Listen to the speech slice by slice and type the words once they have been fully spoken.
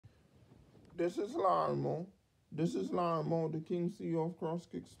This is Larmo. This is Larmo, the King CEO of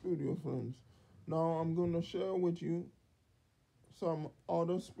Crosskick Studio, friends. Now I'm going to share with you some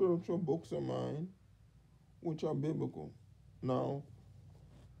other spiritual books of mine which are biblical. Now,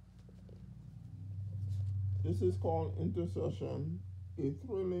 this is called Intercession, a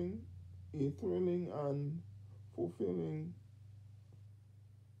thrilling and fulfilling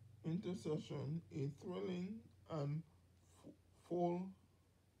intercession, a thrilling and full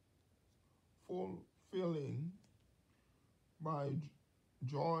fulfilling by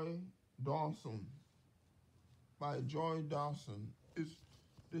Joy Dawson. By Joy Dawson.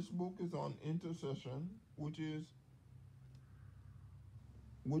 This book is on intercession, which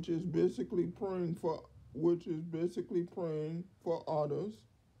is basically praying for others.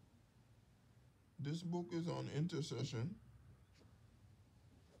 This book is on intercession.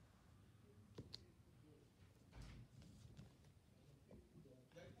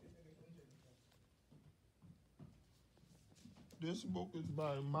 This book is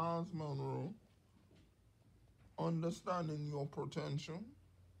by Miles Monroe. Understanding Your Potential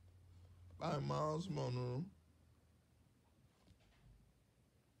by Miles Monroe.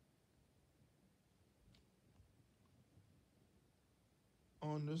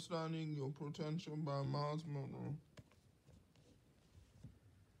 Understanding Your Potential by Miles Monroe.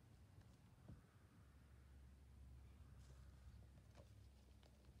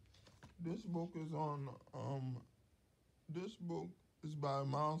 This book is by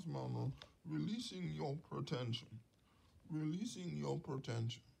Miles Monroe. Releasing Your Potential. Releasing Your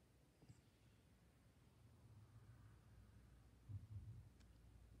Potential.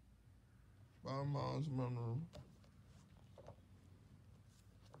 By Miles Monroe.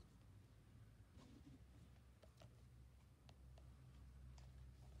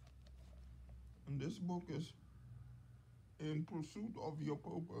 And this book is In Pursuit of Your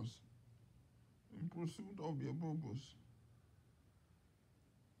Purpose. In Pursuit of Your Purpose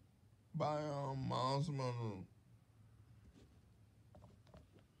by Miles Monroe.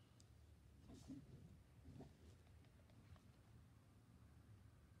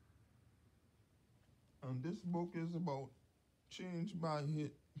 And this book is about change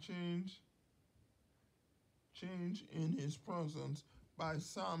in His Presence by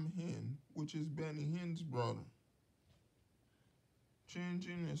Sam Hinn, which is Benny Hinn's brother. Change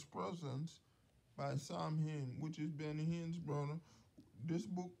in His Presence by Sam Hinn, which is Benny Hinn's brother. This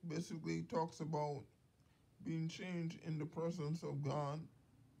book basically talks about being changed in the presence of God,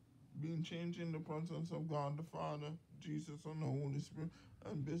 being changed in the presence of God the Father, Jesus, and the Holy Spirit,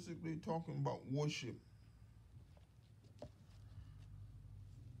 and basically talking about worship.